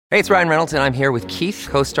Hey, it's Ryan Reynolds, and I'm here with Keith,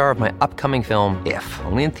 co-star of my upcoming film, If,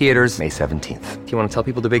 only in theaters May 17th. Do you want to tell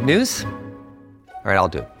people the big news? All right, I'll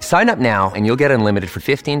do it. Sign up now and you'll get unlimited for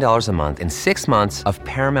 $15 a month and 6 months of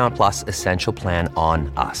Paramount Plus Essential Plan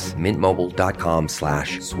on us.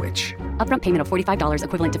 MintMobile.com/switch. Upfront payment of $45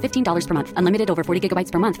 equivalent to $15 per month. Unlimited over 40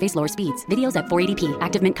 gigabytes per month. Face lower speeds. Videos at 480p.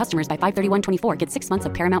 Active Mint customers by 531.24 get 6 months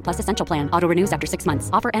of Paramount Plus Essential Plan. Auto renews after 6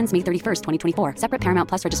 months. Offer ends May 31st, 2024. Separate Paramount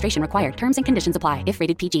Plus registration required. Terms and conditions apply if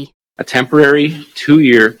rated PG. A temporary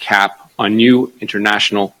 2-year cap on new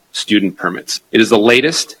international student permits. It is the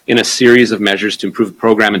latest in a series of measures to improve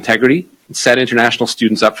program integrity and set international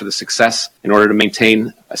students up for the success in order to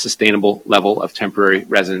maintain a sustainable level of temporary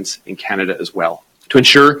residence in Canada as well. To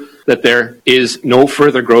ensure that there is no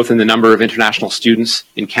further growth in the number of international students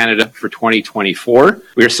in Canada for 2024,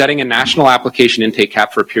 we are setting a national application intake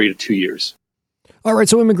cap for a period of 2 years. All right,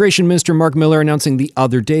 so Immigration Minister Mark Miller announcing the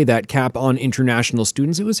other day that cap on international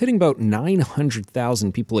students. It was hitting about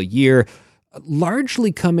 900,000 people a year,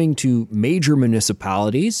 largely coming to major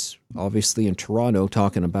municipalities, obviously in Toronto,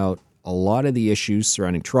 talking about a lot of the issues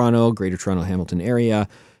surrounding Toronto, Greater Toronto, Hamilton area,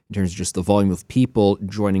 in terms of just the volume of people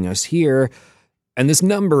joining us here. And this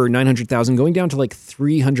number, 900,000, going down to like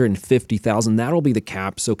 350,000, that'll be the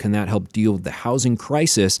cap. So can that help deal with the housing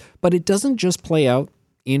crisis? But it doesn't just play out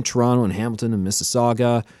in Toronto and Hamilton and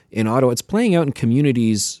Mississauga, in Ottawa. It's playing out in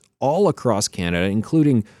communities all across Canada,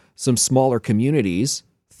 including some smaller communities.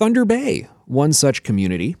 Thunder Bay, one such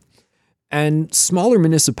community. And smaller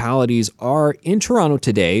municipalities are in Toronto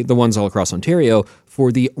today, the ones all across Ontario,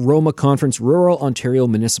 for the ROMA Conference, Rural Ontario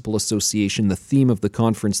Municipal Association. The theme of the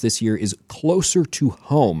conference this year is Closer to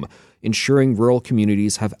Home, ensuring rural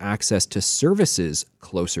communities have access to services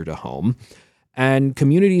closer to home. And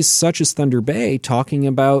communities such as Thunder Bay talking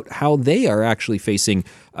about how they are actually facing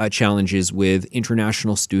challenges with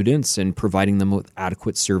international students and providing them with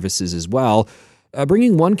adequate services as well.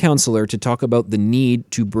 Bringing one councillor to talk about the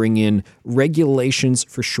need to bring in regulations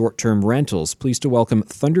for short-term rentals. Pleased to welcome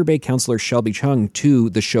Thunder Bay Councillor Shelby Chung to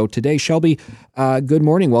the show today. Shelby, good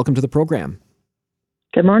morning. Welcome to the program.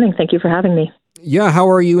 Good morning. Thank you for having me. Yeah, how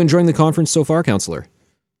are you enjoying the conference so far, Councillor?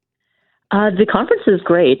 The conference is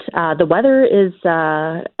great. The weather is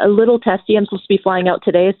a little testy. I'm supposed to be flying out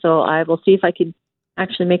today, so I will see if I can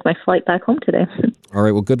actually make my flight back home today. All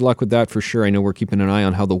right. Well, good luck with that for sure. I know we're keeping an eye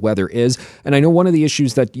on how the weather is. And I know one of the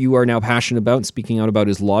issues that you are now passionate about and speaking out about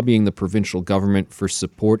is lobbying the provincial government for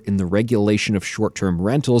support in the regulation of short-term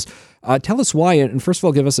rentals. Tell us why. And first of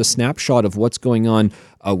all, give us a snapshot of what's going on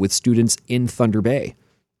with students in Thunder Bay.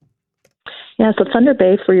 Yeah, so Thunder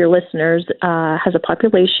Bay, for your listeners, has a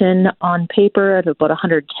population on paper of about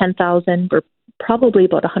 110,000. We're probably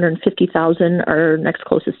about 150,000. Our next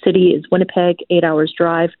closest city is Winnipeg, 8 hours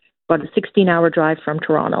drive, about a 16-hour drive from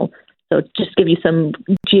Toronto. So just give you some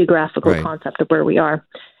geographical concept of where we are.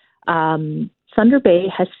 Thunder Bay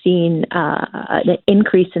has seen an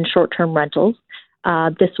increase in short-term rentals.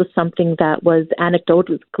 This was something that was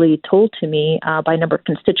anecdotally told to me by a number of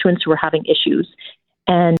constituents who were having issues.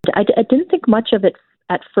 And I didn't think much of it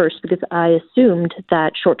at first because I assumed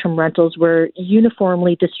that short-term rentals were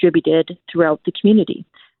uniformly distributed throughout the community.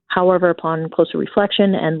 However, upon closer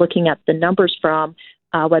reflection and looking at the numbers from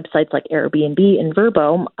websites like Airbnb and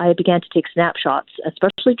Vrbo, I began to take snapshots,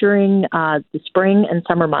 especially during the spring and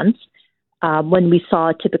summer months when we saw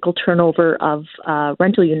a typical turnover of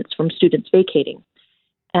rental units from students vacating.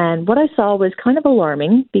 And what I saw was kind of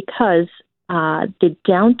alarming because the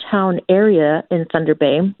downtown area in Thunder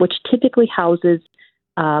Bay, which typically houses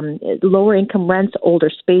lower income rents, older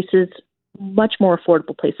spaces, much more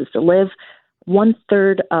affordable places to live,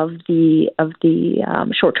 1/3 of the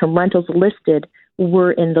short-term rentals listed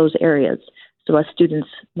were in those areas. So as students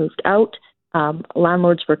moved out,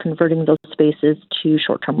 landlords were converting those spaces to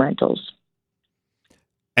short-term rentals.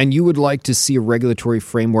 And you would like to see a regulatory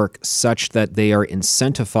framework such that they are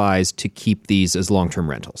incentivized to keep these as long-term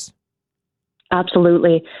rentals?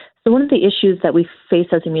 Absolutely. So one of the issues that we face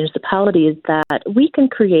as a municipality is that we can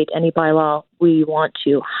create any bylaw we want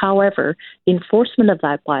to. However, the enforcement of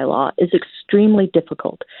that bylaw is extremely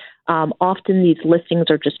difficult. Often these listings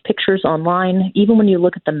are just pictures online. Even when you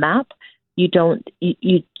look at the map, you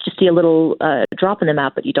just see a little drop in the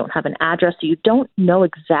map, but you don't have an address. So you don't know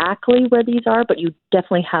exactly where these are, but you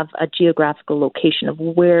definitely have a geographical location of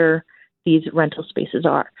where these rental spaces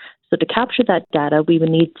are. So to capture that data, we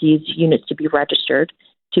would need these units to be registered.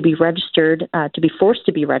 To be forced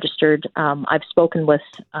to be registered. I've spoken with,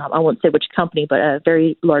 I won't say which company, but a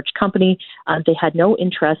very large company. They had no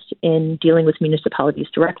interest in dealing with municipalities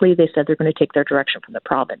directly. They said they're going to take their direction from the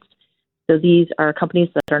province. So these are companies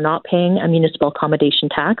that are not paying a municipal accommodation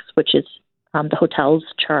tax, which is the hotels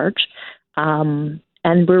charge.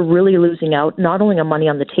 And we're really losing out not only on money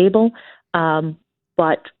on the table,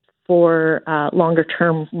 but for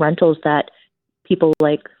longer-term rentals that people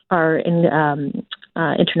like our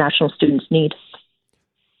international students need.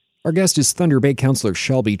 Our guest is Thunder Bay Councillor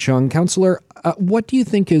Shelby Chung. Councillor, what do you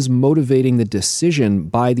think is motivating the decision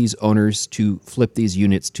by these owners to flip these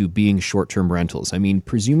units to being short-term rentals? I mean,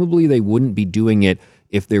 presumably they wouldn't be doing it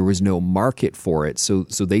if there was no market for it, so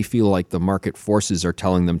they feel like the market forces are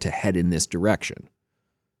telling them to head in this direction.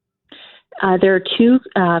 There are two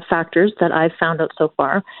factors that I've found out so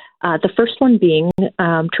far. The first one being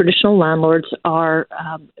traditional landlords are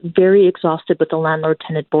very exhausted with the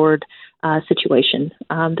landlord-tenant board situation.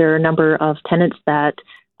 There are a number of tenants that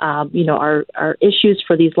are issues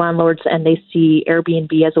for these landlords, and they see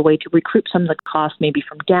Airbnb as a way to recoup some of the costs, maybe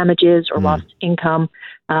from damages or lost income,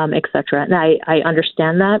 et cetera. And I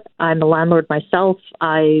understand that. I'm a landlord myself.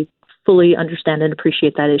 I fully understand and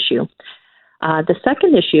appreciate that issue. The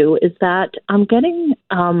second issue is that I'm getting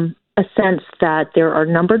a sense that there are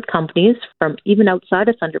numbered companies from even outside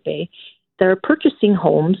of Thunder Bay that are purchasing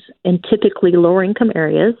homes in typically lower income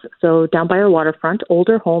areas. So down by our waterfront,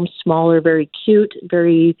 older homes, smaller, very cute,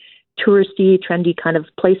 very touristy, trendy kind of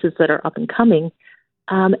places that are up and coming.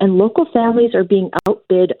 And local families are being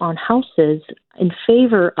outbid on houses in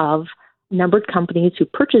favor of numbered companies who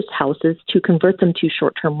purchase houses to convert them to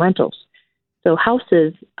short-term rentals. So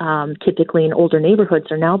houses, typically in older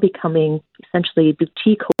neighborhoods, are now becoming essentially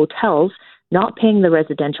boutique hotels, not paying the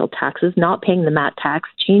residential taxes, not paying the MAT tax,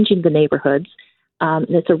 changing the neighborhoods. And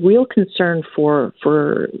it's a real concern for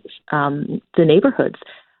the neighborhoods.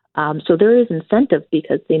 So there is incentive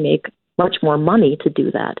because they make much more money to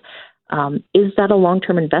do that. Is that a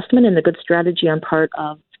long-term investment and a good strategy on part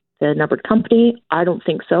of the numbered company? I don't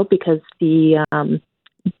think so, because the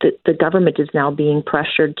government is now being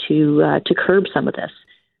pressured to curb some of this.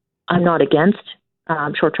 I'm not against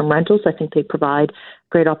short-term rentals. I think they provide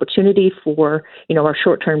great opportunity for our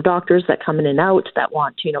short-term doctors that come in and out that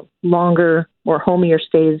want longer, more homier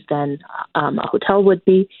stays than a hotel would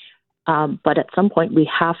be. But at some point, we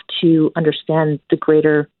have to understand the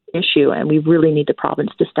greater issue, and we really need the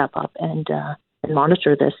province to step up and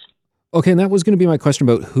monitor this. Okay, and that was going to be my question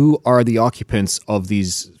about who are the occupants of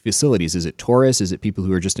these facilities. Is it tourists? Is it people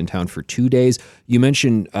who are just in town for 2 days? You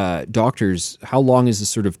mentioned doctors. How long is this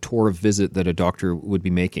sort of tour of visit that a doctor would be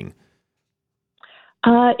making?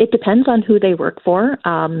 It depends on who they work for.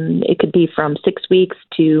 It could be from 6 weeks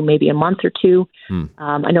to maybe a month or two.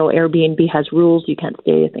 I know Airbnb has rules. You can't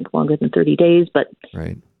stay, I think, longer than 30 days. But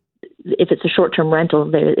right. If it's a short-term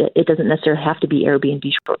rental, it doesn't necessarily have to be Airbnb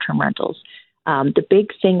short-term rentals. The big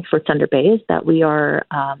thing for Thunder Bay is that we are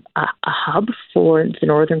a hub for the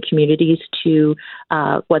northern communities to,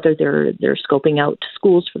 whether they're scoping out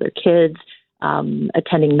schools for their kids,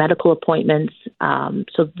 attending medical appointments.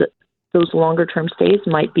 Those longer term stays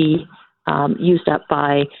might be used up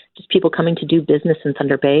by just people coming to do business in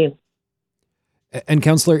Thunder Bay. And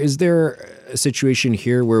Councillor, is there a situation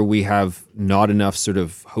here where we have not enough sort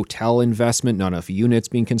of hotel investment, not enough units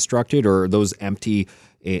being constructed, or are those empty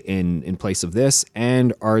in place of this?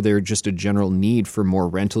 And are there just a general need for more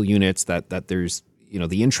rental units that there's,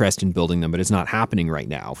 the interest in building them, but it's not happening right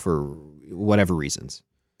now for whatever reasons?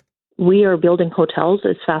 We are building hotels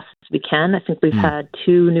as fast as we can. I think we've had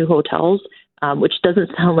 2 new hotels, which doesn't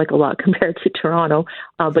sound like a lot compared to Toronto.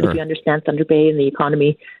 But if you understand Thunder Bay and the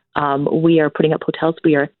economy, we are putting up hotels.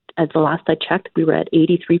 We are, as the last I checked, we were at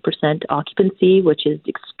 83% occupancy, which is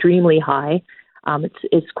extremely high.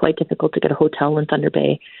 It's quite difficult to get a hotel in Thunder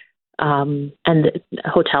Bay. And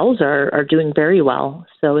hotels are doing very well.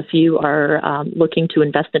 So if you are looking to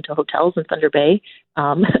invest into hotels in Thunder Bay,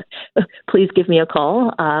 please give me a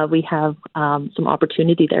call. We have some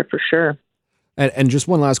opportunity there for sure. And just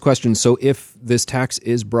one last question. So if this tax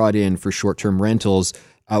is brought in for short-term rentals,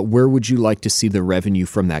 where would you like to see the revenue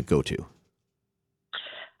from that go to?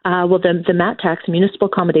 Well, the MAT tax, municipal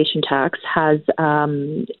accommodation tax, has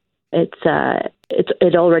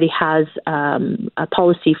it already has a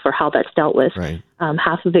policy for how that's dealt with. Right.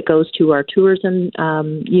 Half of it goes to our tourism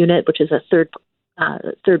unit, which is a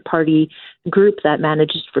third party group that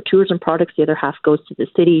manages for tourism products. The other half goes to the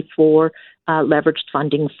city for leveraged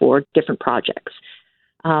funding for different projects.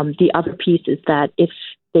 The other piece is that if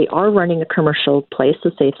they are running a commercial place, so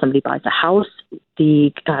say if somebody buys a house,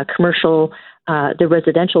 the the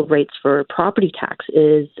residential rates for property tax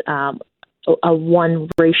is a 1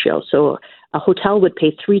 ratio. So a hotel would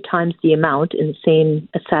pay 3 times the amount in the same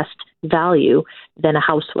assessed value than a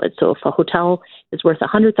house would. So if a hotel is worth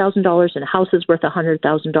 $100,000 and a house is worth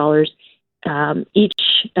 $100,000,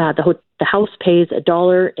 the house pays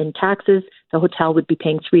 $1 in taxes, the hotel would be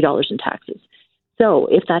paying $3 in taxes. So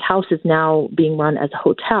if that house is now being run as a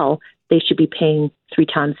hotel, they should be paying 3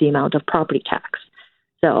 times the amount of property tax.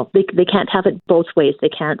 So they can't have it both ways. They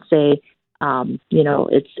can't say, is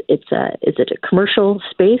it a commercial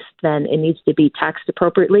space? Then it needs to be taxed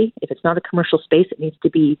appropriately. If it's not a commercial space, it needs to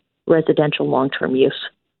be residential long-term use.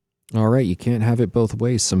 All right, you can't have it both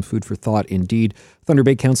ways. Some food for thought indeed. Thunder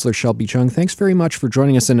Bay Councillor Shelby Chung, thanks very much for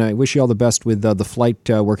joining us, and I wish you all the best with the flight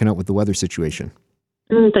working out with the weather situation.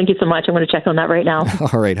 Thank you so much. I'm going to check on that right now.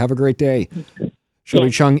 All right, have a great day.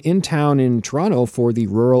 Shelby Chung in town in Toronto for the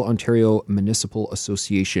Rural Ontario Municipal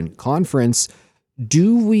Association Conference.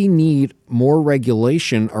 Do we need more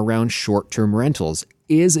regulation around short-term rentals?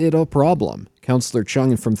 Is it a problem? Councillor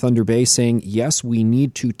Chung from Thunder Bay saying, yes, we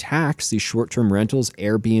need to tax these short-term rentals,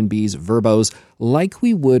 Airbnbs, Verbos, like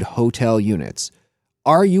we would hotel units.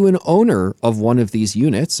 Are you an owner of one of these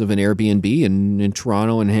units, of an Airbnb in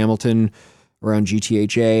Toronto and Hamilton, around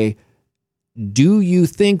GTHA? Do you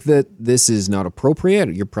think that this is not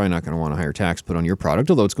appropriate? You're probably not going to want a higher tax put on your product,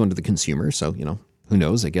 although it's going to the consumer. So, who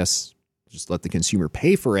knows? I guess just let the consumer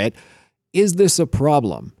pay for it. Is this a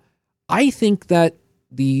problem? I think that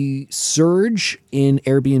the surge in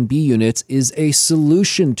Airbnb units is a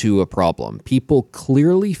solution to a problem. People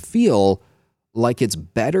clearly feel like it's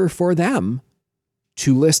better for them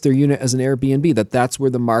to list their unit as an Airbnb, that's where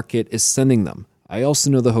the market is sending them. I also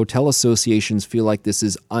know the hotel associations feel like this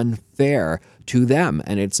is unfair to them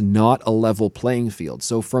and it's not a level playing field.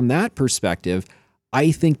 So from that perspective,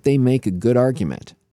 I think they make a good argument.